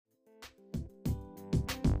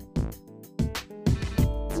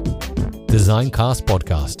Designcast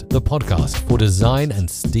Podcast, the podcast for design and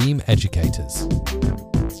STEAM educators.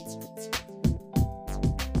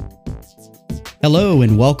 Hello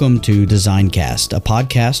and welcome to Designcast, a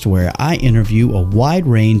podcast where I interview a wide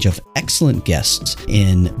range of excellent guests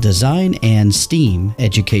in design and STEAM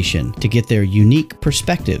education to get their unique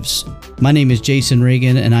perspectives. My name is Jason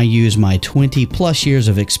Reagan, and I use my 20 plus years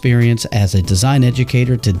of experience as a design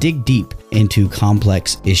educator to dig deep into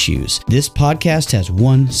complex issues. This podcast has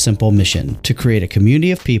one simple mission: to create a community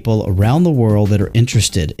of people around the world that are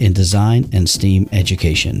interested in design and STEAM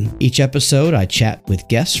education. Each episode, I chat with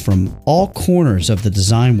guests from all corners of the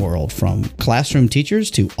design world, from classroom teachers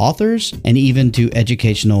to authors and even to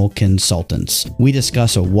educational consultants. We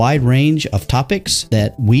discuss a wide range of topics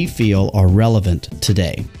that we feel are relevant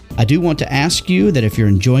today. I do want to ask you that if you're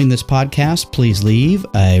enjoying this podcast, please leave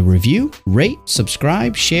a review, rate,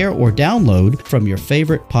 subscribe, share, or download from your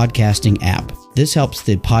favorite podcasting app. This helps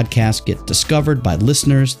the podcast get discovered by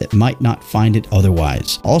listeners that might not find it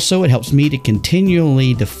otherwise. Also, it helps me to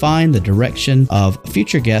continually define the direction of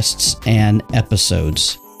future guests and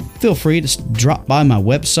episodes. Feel free to drop by my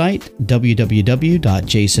website,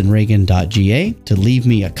 www.jasonreagan.ga, to leave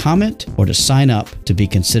me a comment or to sign up to be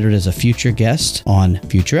considered as a future guest on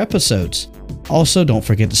future episodes. Also, don't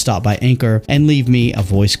forget to stop by Anchor and leave me a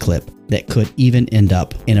voice clip that could even end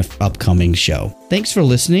up in an upcoming show. Thanks for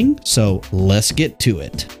listening, so let's get to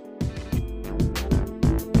it.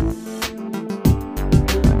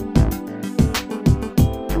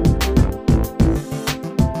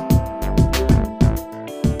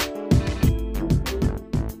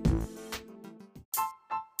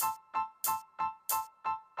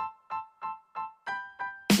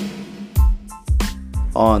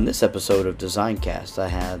 On this episode of Designcast, I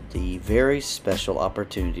had the very special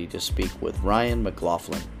opportunity to speak with Ryan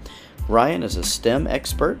McLaughlin. Ryan is a STEM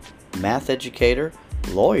expert, math educator,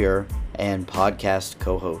 lawyer, and podcast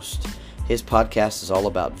co-host. His podcast is all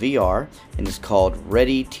about VR and is called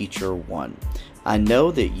Ready Teacher One. I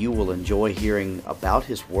know that you will enjoy hearing about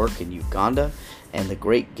his work in Uganda and the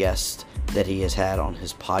great guests that he has had on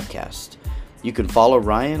his podcast. You can follow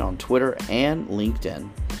Ryan on Twitter and LinkedIn.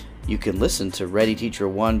 You can listen to Ready Teacher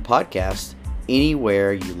One podcast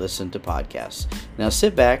anywhere you listen to podcasts. Now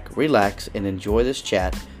sit back, relax, and enjoy this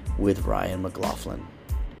chat with Ryan McLaughlin.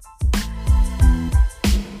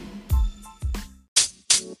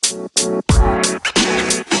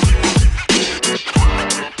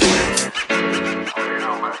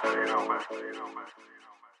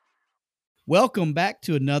 Welcome back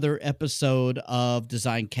to another episode of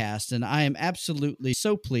Designcast, and I am absolutely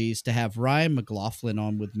so pleased to have Ryan McLaughlin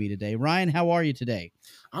on with me today. Ryan, how are you today?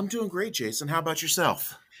 I'm doing great, Jason. How about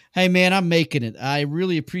yourself? Hey, man, I'm making it. I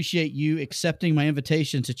really appreciate you accepting my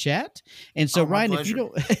invitation to chat. And so, Ryan, if you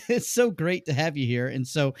don't, it's so great to have you here. And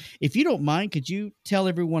so, if you don't mind, could you tell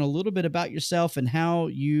everyone a little bit about yourself and how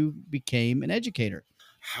you became an educator?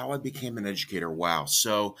 How I became an educator. Wow.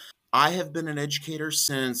 So I have been an educator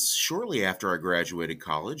since shortly after I graduated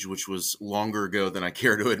college, which was longer ago than I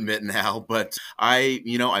care to admit now. But I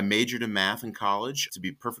majored in math in college. To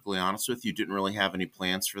be perfectly honest with you, didn't really have any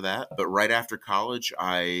plans for that. But right after college,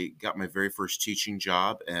 I got my very first teaching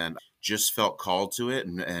job and just felt called to it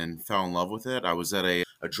and fell in love with it. I was at a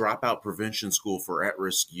dropout prevention school for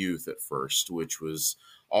at-risk youth at first, which was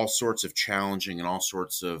all sorts of challenging and all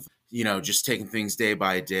sorts of, just taking things day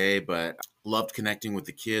by day, but loved connecting with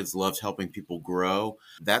the kids, loved helping people grow.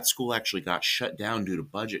 That school actually got shut down due to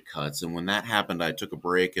budget cuts. And when that happened, I took a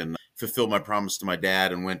break and fulfilled my promise to my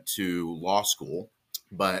dad and went to law school.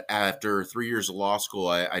 But after 3 years of law school,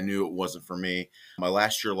 I knew it wasn't for me. My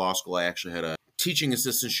last year of law school, I actually had a teaching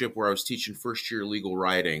assistantship where I was teaching first year legal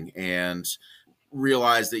writing and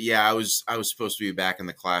realized that, I was supposed to be back in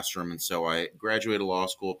the classroom. And so I graduated law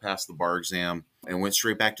school, passed the bar exam, and went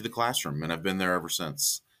straight back to the classroom. And I've been there ever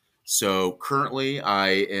since. So currently I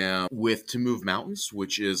am with To Move Mountains,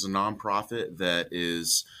 which is a nonprofit that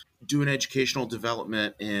is doing educational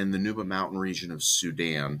development in the Nuba Mountain region of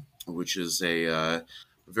Sudan, which is a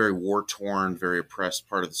very war-torn, very oppressed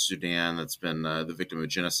part of the Sudan that's been the victim of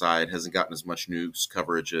genocide. Hasn't gotten as much news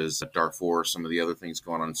coverage as Darfur, some of the other things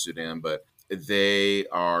going on in Sudan, but they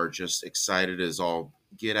are just excited as all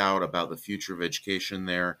get out about the future of education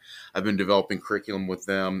there. I've been developing curriculum with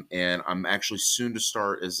them, and I'm actually soon to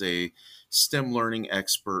start as a STEM learning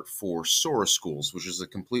expert for Sora Schools, which is a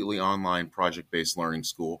completely online project-based learning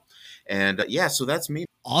school. And so that's me.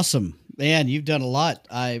 Awesome, man. You've done a lot.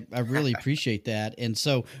 I really appreciate that. And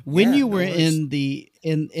so when you were in the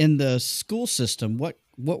school system, what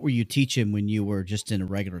were you teaching when you were just in a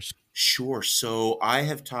regular school? Sure. So I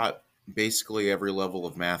have taught basically every level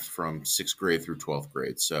of math from 6th grade through 12th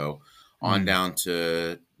grade. So on down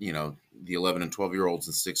to, the 11 and 12-year-olds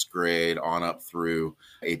in sixth grade on up through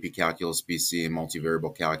AP Calculus, BC, and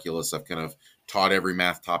multivariable calculus. I've kind of taught every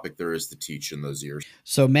math topic there is to teach in those years.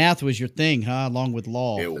 So math was your thing, huh? Along with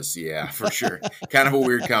law. It was, yeah, for sure. Kind of a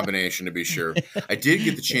weird combination, to be sure. I did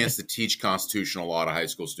get the chance to teach constitutional law to high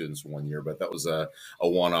school students one year, but that was a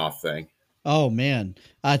one-off thing. Oh man,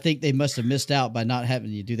 I think they must have missed out by not having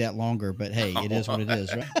you do that longer. But hey, it is what it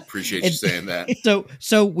is, right? Appreciate you saying that.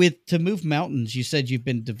 So with To Move Mountains, you said you've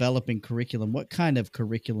been developing curriculum. What kind of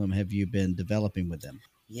curriculum have you been developing with them?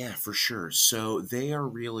 Yeah, for sure. So they are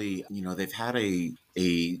really, they've had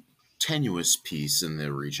a tenuous peace in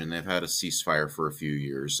the region. They've had a ceasefire for a few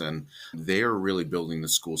years, and they are really building the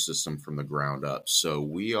school system from the ground up. So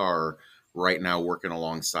we are right now working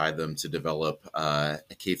alongside them to develop a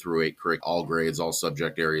K through 8 curriculum, all grades, all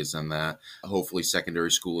subject areas in that. Hopefully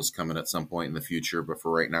secondary school is coming at some point in the future, but for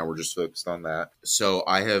right now, we're just focused on that. So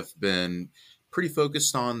I have been pretty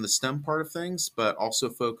focused on the STEM part of things, but also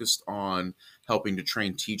focused on helping to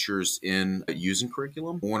train teachers in using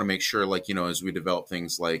curriculum. We want to make sure, as we develop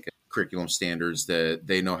things like curriculum standards, that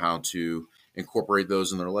they know how to incorporate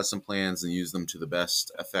those in their lesson plans and use them to the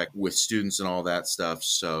best effect with students and all that stuff.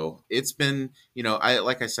 So it's been,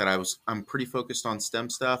 I'm pretty focused on STEM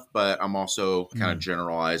stuff, but I'm also kind of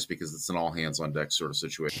generalized because it's an all hands on deck sort of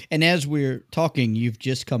situation. And as we're talking, you've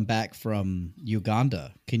just come back from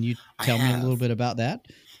Uganda. Can you tell me a little bit about that?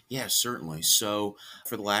 Yeah, certainly. So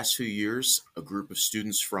for the last few years, a group of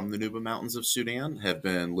students from the Nuba Mountains of Sudan have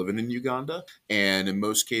been living in Uganda. And in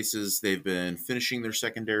most cases, they've been finishing their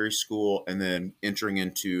secondary school and then entering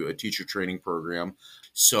into a teacher training program.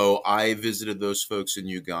 So I visited those folks in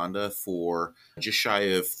Uganda for just shy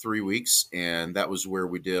of 3 weeks. And that was where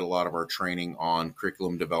we did a lot of our training on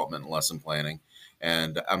curriculum development and lesson planning.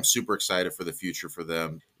 And I'm super excited for the future for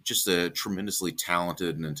them. Just a tremendously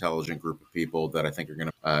talented and intelligent group of people that I think are going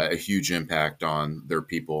to a huge impact on their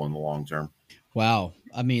people in the long term. Wow.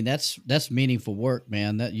 I mean, that's meaningful work,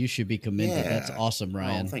 man. That you should be commended. Yeah. That's awesome,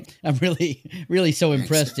 Ryan. I'm really so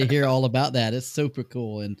impressed to hear all about that. It's super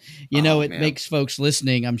cool. And, it makes folks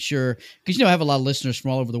listening, I'm sure, because, I have a lot of listeners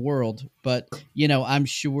from all over the world, but, I'm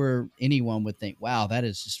sure anyone would think, wow, that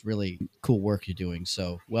is just really cool work you're doing.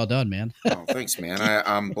 So well done, man. Oh, thanks, man.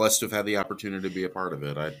 I'm blessed to have had the opportunity to be a part of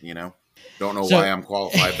it. Don't know why I'm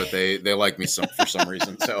qualified, but they like me for some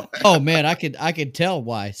reason. So, oh man, I could tell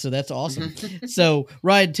why. So that's awesome. So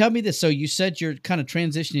Ryan, tell me this. So you said you're kind of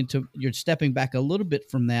transitioning you're stepping back a little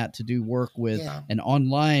bit from that to do work with an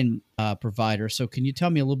online provider. So can you tell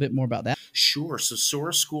me a little bit more about that? Sure. So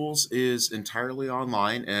Sora Schools is entirely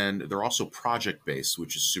online, and they're also project-based,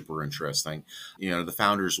 which is super interesting. The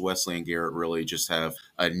founders, Wesley and Garrett, really just have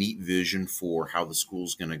a neat vision for how the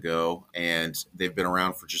school's going to go, and they've been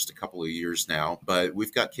around for just a couple of years now. But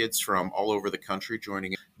we've got kids from all over the country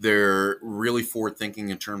joining in. They're really forward-thinking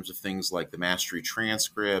in terms of things like the mastery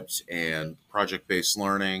transcript and project-based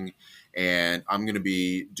learning. And I'm going to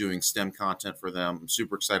be doing STEM content for them. I'm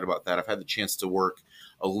super excited about that. I've had the chance to work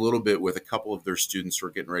a little bit with a couple of their students who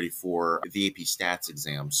are getting ready for the AP Stats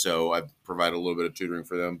exam. So I provide a little bit of tutoring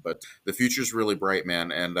for them. But the future's really bright,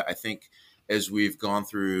 man. And I think as we've gone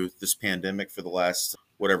through this pandemic for the last,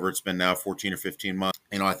 whatever it's been now, 14 or 15 months,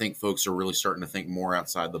 I think folks are really starting to think more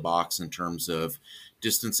outside the box in terms of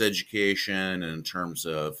distance education and in terms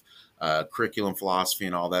of curriculum philosophy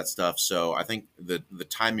and all that stuff. So I think the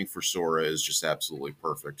timing for Sora is just absolutely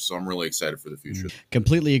perfect. So I'm really excited for the future.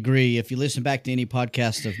 Completely agree. If you listen back to any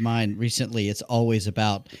podcast of mine recently, it's always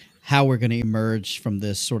about how we're going to emerge from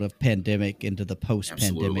this sort of pandemic into the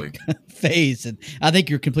post-pandemic phase. And I think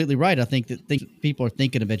you're completely right. I think that people are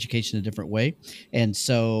thinking of education a different way. And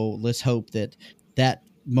so let's hope that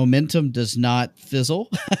momentum does not fizzle,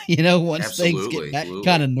 once things get back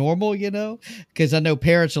kind of normal, because I know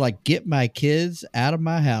parents are like, get my kids out of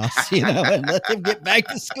my house, and let them get back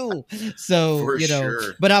to school. So,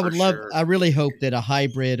 but I really hope that a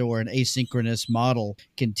hybrid or an asynchronous model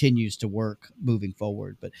continues to work moving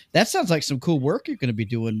forward. But that sounds like some cool work you're going to be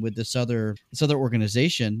doing with this other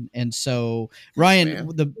organization. And so, Ryan,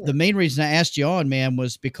 the main reason I asked you on, man,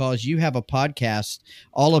 was because you have a podcast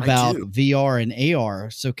all about VR and AR.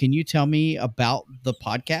 So can you tell me about the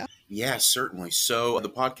podcast? Yeah, certainly. So the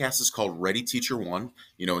podcast is called Ready Teacher One.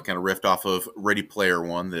 It kind of riffed off of Ready Player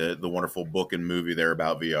One, the wonderful book and movie there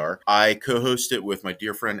about VR. I co-host it with my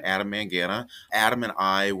dear friend Adam Mangana. Adam and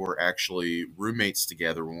I were actually roommates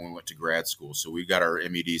together when we went to grad school. So we got our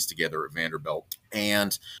MEDs together at Vanderbilt.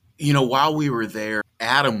 And while we were there,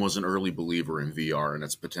 Adam was an early believer in VR and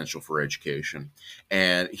its potential for education.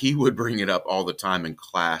 And he would bring it up all the time in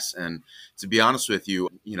class. And to be honest with you,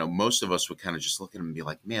 most of us would kind of just look at him and be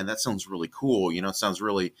like, man, that sounds really cool. It sounds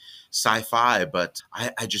really sci-fi, but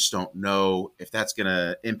I just don't know if that's going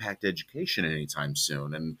to impact education anytime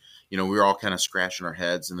soon. And, we were all kind of scratching our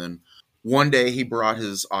heads. And then one day he brought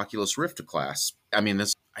his Oculus Rift to class. I mean,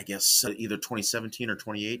 this, I guess, either 2017 or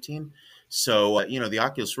 2018. So, the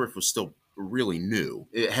Oculus Rift was still really new.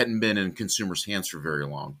 It hadn't been in consumers' hands for very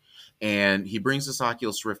long. And he brings this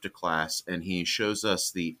Oculus Rift to class and he shows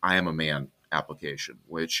us the I Am a Man application,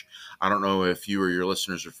 which I don't know if you or your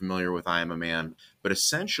listeners are familiar with I Am a Man, but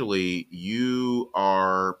essentially you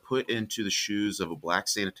are put into the shoes of a black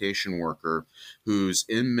sanitation worker who's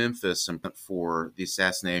in Memphis for the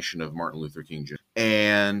assassination of Martin Luther King Jr.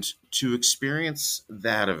 And to experience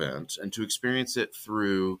that event and to experience it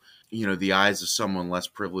through the eyes of someone less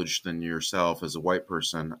privileged than yourself as a white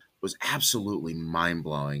person was absolutely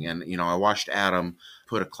mind-blowing. And, I watched Adam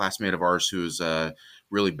put a classmate of ours who's a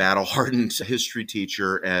really battle-hardened history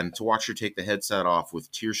teacher, and to watch her take the headset off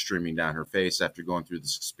with tears streaming down her face after going through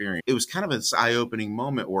this experience. It was kind of this eye-opening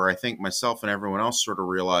moment where I think myself and everyone else sort of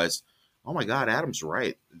realized, oh my God, Adam's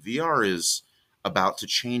right. VR is about to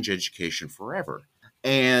change education forever.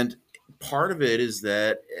 And part of it is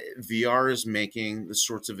that VR is making the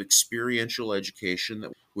sorts of experiential education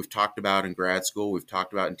that we've talked about in grad school, we've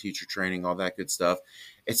talked about in teacher training, all that good stuff.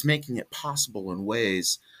 It's making it possible in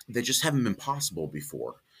ways that just haven't been possible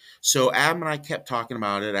before. So Adam and I kept talking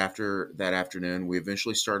about it after that afternoon. We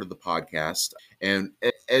eventually started the podcast. And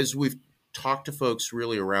as we've talked to folks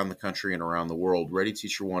really around the country and around the world, Ready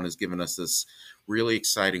Teacher One has given us this really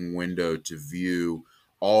exciting window to view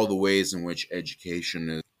all the ways in which education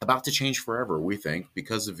is about to change forever, we think,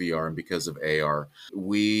 because of VR and because of AR.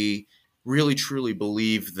 We really, truly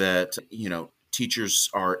believe that, teachers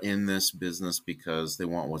are in this business because they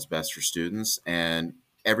want what's best for students. And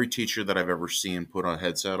every teacher that I've ever seen put a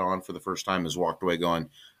headset on for the first time has walked away going,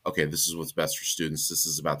 okay, this is what's best for students. This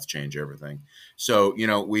is about to change everything. So,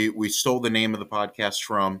 we stole the name of the podcast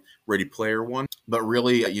from Ready Player One, but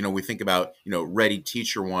really, we think about, Ready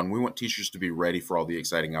Teacher One. We want teachers to be ready for all the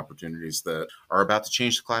exciting opportunities that are about to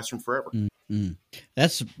change the classroom forever. Mm-hmm.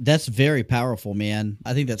 That's very powerful, man.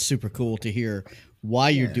 I think that's super cool to hear why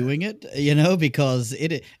you're doing it, because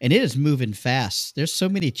it is moving fast. There's so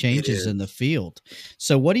many changes in the field.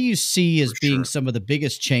 So what do you see as being some of the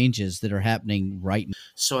biggest changes that are happening right now?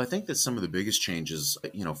 So I think that some of the biggest changes,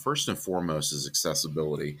 first and foremost is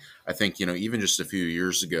accessibility. I think, even just a few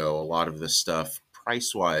years ago, a lot of this stuff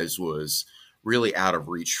price-wise was really out of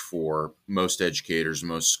reach for most educators,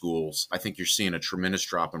 most schools. I think you're seeing a tremendous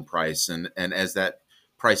drop in price. And as that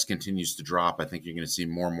price continues to drop, I think you're going to see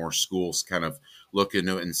more and more schools kind of look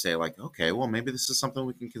into it and say like, okay, well, maybe this is something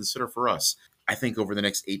we can consider for us. I think over the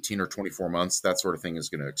next 18 or 24 months, that sort of thing is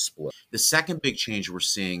going to explode. The second big change we're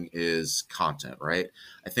seeing is content, right?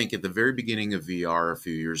 I think at the very beginning of VR a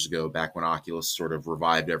few years ago, back when Oculus sort of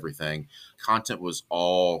revived everything, content was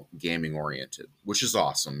all gaming oriented, which is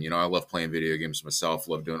awesome. I love playing video games myself,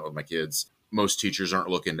 love doing it with my kids. Most teachers aren't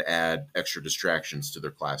looking to add extra distractions to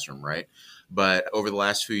their classroom, right? But over the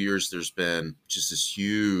last few years, there's been just this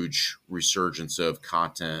huge resurgence of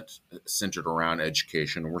content centered around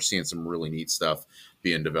education. And we're seeing some really neat stuff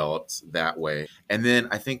being developed that way. And then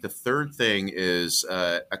I think the third thing is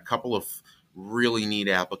a couple of really neat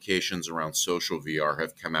applications around social VR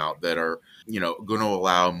have come out that are, going to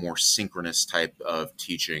allow more synchronous type of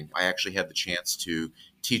teaching. I actually had the chance to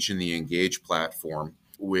teach in the Engage platform,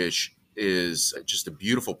 which is just a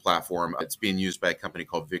beautiful platform. It's being used by a company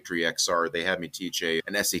called Victory XR. They had me teach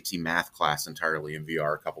an SAT math class entirely in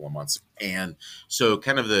VR a couple of months. And so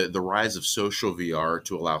kind of the rise of social VR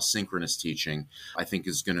to allow synchronous teaching, I think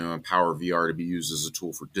is going to empower VR to be used as a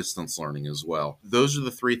tool for distance learning as well. Those are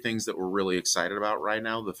the three things that we're really excited about right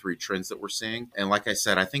now, the three trends that we're seeing. And like I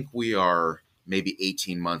said, I think we are maybe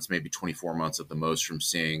 18 months, maybe 24 months at the most from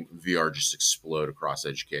seeing VR just explode across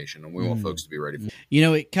education. And we want folks to be ready for it.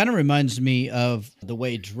 It kind of reminds me of the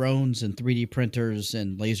way drones and 3D printers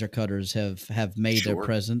and laser cutters have made their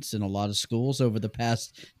presence in a lot of schools over the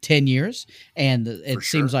past 10 years. And it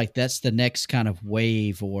seems like that's the next kind of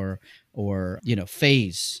wave or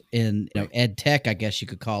phase in ed tech, I guess you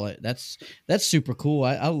could call it. That's super cool.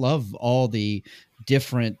 I love all the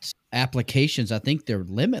different applications. I think they're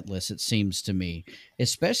limitless, it seems to me,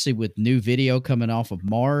 especially with new video coming off of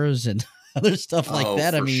Mars and other stuff like Oh,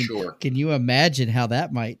 that. I for mean, sure. can you imagine how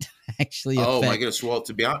that might actually Oh my affect? goodness. Well,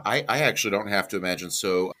 to be honest, I actually don't have to imagine.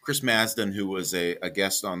 So Chris Masden, who was a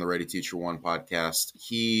guest on the Ready Teacher One podcast,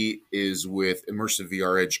 he is with Immersive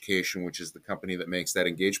VR Education, which is the company that makes that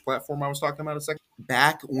Engage platform I was talking about a second.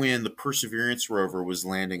 Back when the Perseverance rover was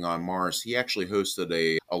landing on Mars, he actually hosted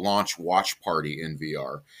a launch watch party in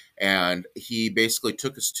VR. And he basically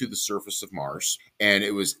took us to the surface of Mars, and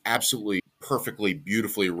it was absolutely perfectly,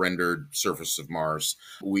 beautifully rendered surface of Mars.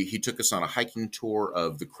 He took us on a hiking tour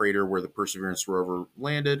of the crater where the Perseverance rover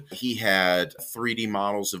landed. He had 3D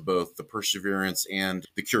models of both the Perseverance and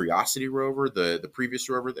the Curiosity rover, the previous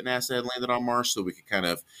rover that NASA had landed on Mars, so we could kind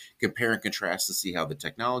of compare and contrast to see how the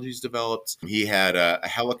technology's developed. He had a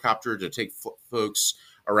helicopter to take folks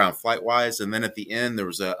around FlightWise, and then at the end there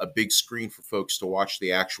was a big screen for folks to watch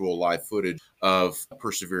the actual live footage of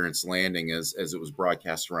Perseverance landing as it was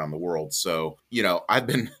broadcast around the world. So I've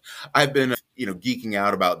been geeking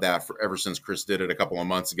out about that for ever since Chris did it a couple of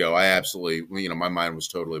months ago. I absolutely, my mind was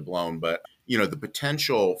totally blown. But the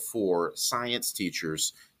potential for science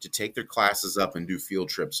teachers to take their classes up and do field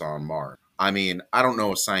trips on Mars. I mean, I don't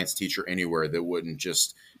know a science teacher anywhere that wouldn't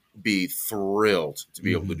just be thrilled to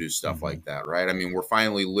be able to Mhm, do stuff mhm. like that, right? I mean, we're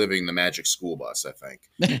finally living the magic school bus, I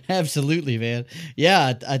think. Absolutely, man.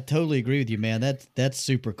 Yeah, I totally agree with you, man. That's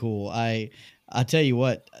super cool. I tell you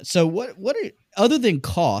what. So what are, other than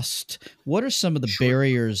cost, what are some of the Sure.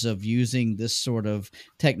 barriers of using this sort of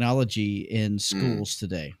technology in Mm. schools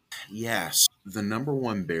today? Yes. The number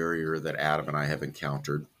one barrier that Adam and I have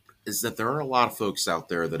encountered is that there are a lot of folks out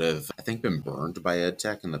there that have, I think, been burned by ed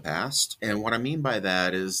tech in the past. And what I mean by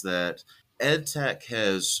that is that ed tech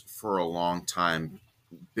has, for a long time,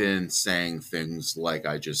 been saying things like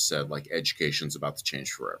I just said, like education's about to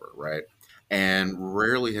change forever, right? And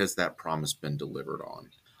rarely has that promise been delivered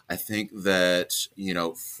on. I think that,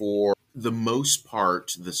 for the most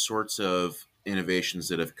part, the sorts of innovations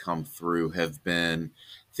that have come through have been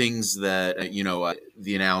things that,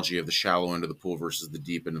 the analogy of the shallow end of the pool versus the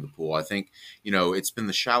deep end of the pool. I think, it's been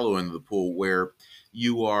the shallow end of the pool where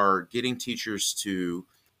you are getting teachers to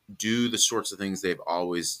do the sorts of things they've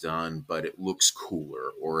always done, but it looks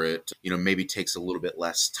cooler, or it, maybe takes a little bit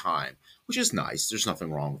less time, which is nice. There's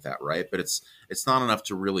nothing wrong with that, right? But it's not enough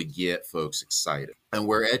to really get folks excited. And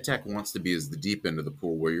where EdTech wants to be is the deep end of the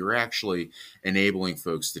pool, where you're actually enabling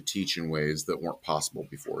folks to teach in ways that weren't possible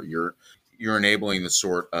before. You're enabling the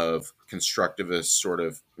sort of constructivist sort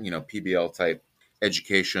of, PBL type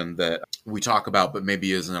education that we talk about, but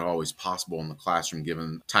maybe isn't always possible in the classroom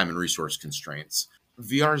given time and resource constraints.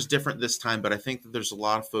 VR is different this time, but I think that there's a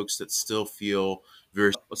lot of folks that still feel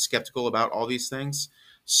very skeptical about all these things.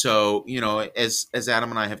 So, as Adam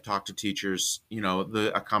and I have talked to teachers,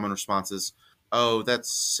 a common response is, "Oh, that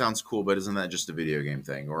sounds cool, but isn't that just a video game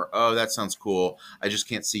thing?" Or, "Oh, that sounds cool. I just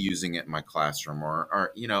can't see using it in my classroom." Or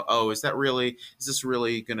 "Oh, is this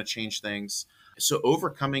really going to change things?" So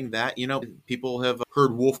overcoming that, people have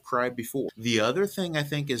heard wolf cry before. The other thing I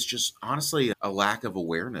think is just honestly a lack of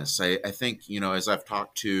awareness. I think, as I've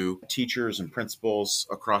talked to teachers and principals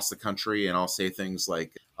across the country, and I'll say things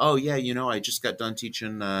like, "Oh yeah, I just got done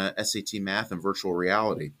teaching SAT math and virtual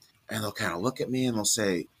reality." And they'll kind of look at me and they'll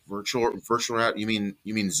say, virtual reality,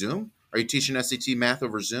 you mean Zoom? Are you teaching SAT math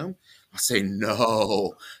over Zoom? I'll say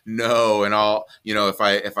no, no, and I'll, if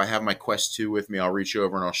I have my Quest 2 with me, I'll reach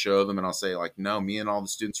over and I'll show them and I'll say like, no, me and all the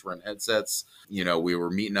students were in headsets. We were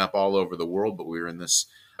meeting up all over the world, but we were in this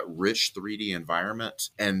rich 3D environment,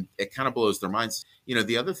 and it kind of blows their minds.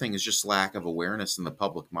 The other thing is just lack of awareness in the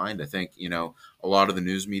public mind. I think, a lot of the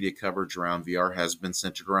news media coverage around VR has been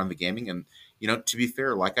centered around the gaming, and to be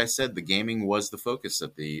fair, like I said, the gaming was the focus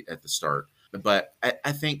at the start. But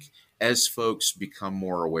I think as folks become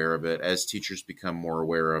more aware of it, as teachers become more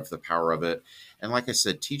aware of the power of it, and like I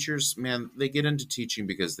said, teachers, man, they get into teaching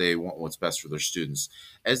because they want what's best for their students.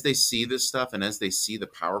 As they see this stuff and as they see the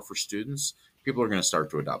power for students, people are going to start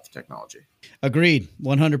to adopt the technology. Agreed,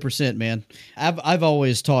 100%, man. I've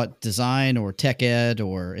always taught design or tech ed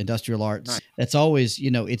or industrial arts. Nice. That's always,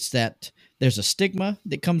 it's that there's a stigma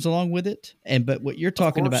that comes along with it. But what you're Of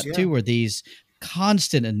talking course, about yeah. too are these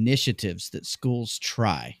constant initiatives that schools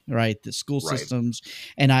try, right? The school Right. systems.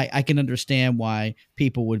 And I can understand why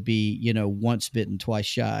people would be, once bitten, twice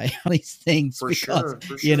shy on these things For because, sure.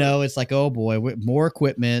 For sure. it's like, oh boy, more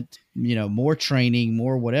equipment, more training,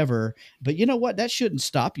 more whatever. But you know what? That shouldn't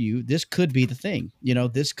stop you. This could be the thing.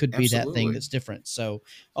 This could be that thing Absolutely. that's different. So,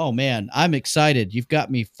 oh man, I'm excited. You've got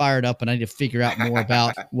me fired up, and I need to figure out more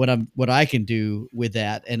about what I can do with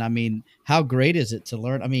that. And I mean, how great is it to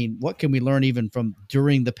learn? I mean, what can we learn even from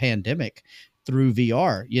during the pandemic through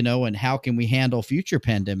VR, and how can we handle future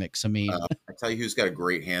pandemics? I mean, I tell you who's got a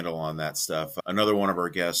great handle on that stuff. Another one of our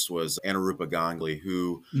guests was Anurupa Gangli,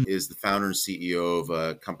 who is the founder and CEO of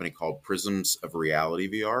a company called Prisms of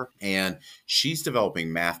Reality VR. And she's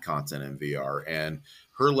developing math content in VR. And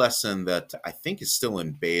her lesson that I think is still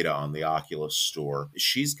in beta on the Oculus store,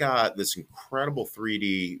 she's got this incredible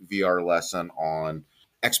 3D VR lesson on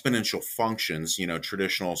exponential functions,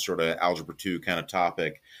 traditional sort of algebra 2 kind of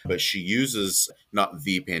topic, but she uses not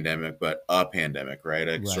the pandemic, but a pandemic,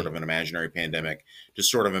 right? Sort of an imaginary pandemic to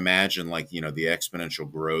sort of imagine the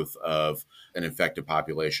exponential growth of an infected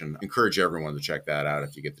population. Encourage everyone to check that out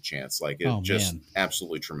if you get the chance.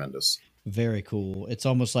 Absolutely tremendous. Very cool. It's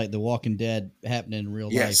almost like The Walking Dead happening in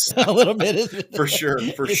real life a little bit. Isn't it? For sure.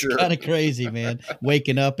 It's kind of crazy, man.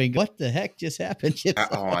 Waking up and what the heck just happened?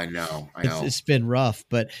 I know. It's been rough.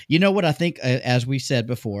 But you know what? I think, as we said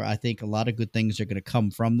before, I think a lot of good things are going to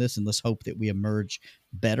come from this. And let's hope that we emerge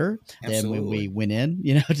better than when we went in,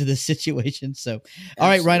 to the situation. So, all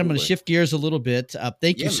right, Ryan, I'm going to shift gears a little bit.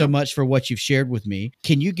 Thank you so much for what you've shared with me.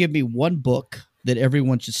 Can you give me one book that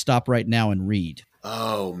everyone should stop right now and read?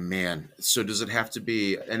 Oh, man. So does it have to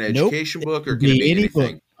be an education book or can it be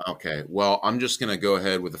anything? Okay. Well, I'm just going to go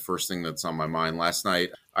ahead with the first thing that's on my mind. Last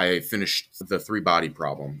night, I finished The Three-Body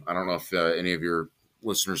Problem. I don't know if any of your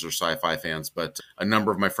listeners are sci-fi fans, but a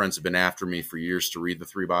number of my friends have been after me for years to read The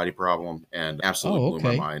Three-Body Problem and absolutely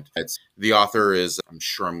blew my mind. The author is, I'm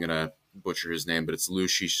sure I'm going to butcher his name, but it's Liu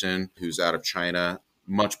Cixin, who's out of China.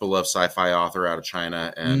 Much beloved sci-fi author out of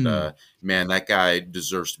China. And man, that guy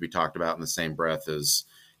deserves to be talked about in the same breath as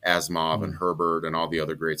Asimov and Herbert and all the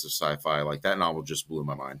other greats of sci-fi. Like, that novel just blew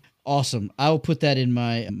my mind. Awesome. I will put that in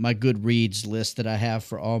my good reads list that I have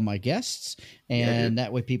for all my guests. And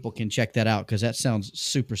that way people can check that out because that sounds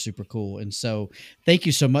super, super cool. And so thank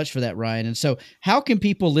you so much for that, Ryan. And so how can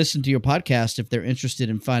people listen to your podcast if they're interested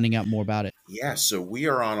in finding out more about it? Yeah, so we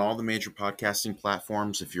are on all the major podcasting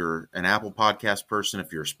platforms. If you're an Apple Podcast person,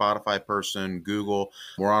 if you're a Spotify person, Google,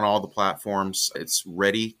 we're on all the platforms. It's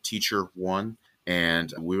Ready Teacher One.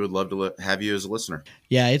 And we would love to have you as a listener.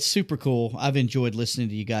 Yeah, it's super cool. I've enjoyed listening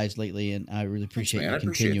to you guys lately, and I really appreciate you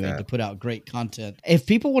continuing to put out great content. If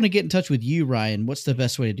people want to get in touch with you, Ryan, what's the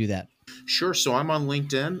best way to do that? Sure. So I'm on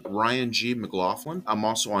LinkedIn, Ryan G. McLaughlin. I'm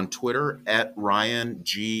also on Twitter at Ryan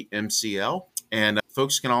G. MCL. And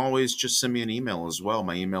folks can always just send me an email as well.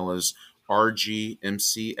 My email is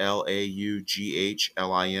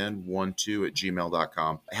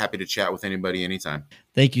rgmclauglin12@gmail.com. Happy to chat with anybody anytime.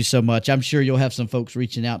 Thank you so much. I'm sure you'll have some folks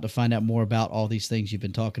reaching out to find out more about all these things you've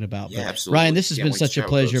been talking about. Yeah, absolutely. Ryan, this has been such a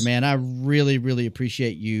pleasure, man. I really, really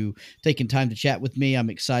appreciate you taking time to chat with me. I'm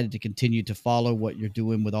excited to continue to follow what you're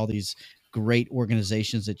doing with all these great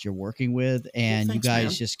organizations that you're working with. And you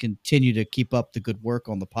guys just continue to keep up the good work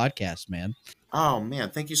on the podcast, man. Oh,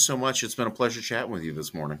 man. Thank you so much. It's been a pleasure chatting with you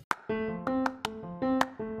this morning.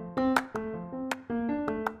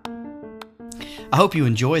 I hope you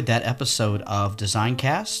enjoyed that episode of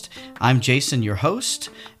DesignCast. I'm Jason, your host,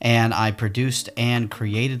 and I produced and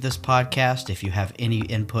created this podcast. If you have any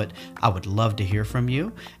input, I would love to hear from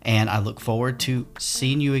you, and I look forward to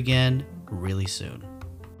seeing you again really soon.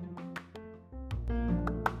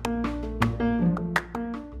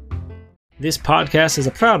 This podcast is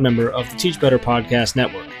a proud member of the Teach Better Podcast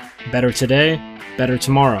Network. Better today, better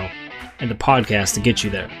tomorrow, and the podcast to get you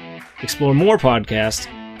there. Explore more podcasts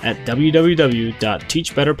at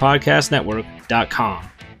www.teachbetterpodcastnetwork.com.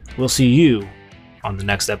 We'll see you on the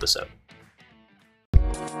next episode.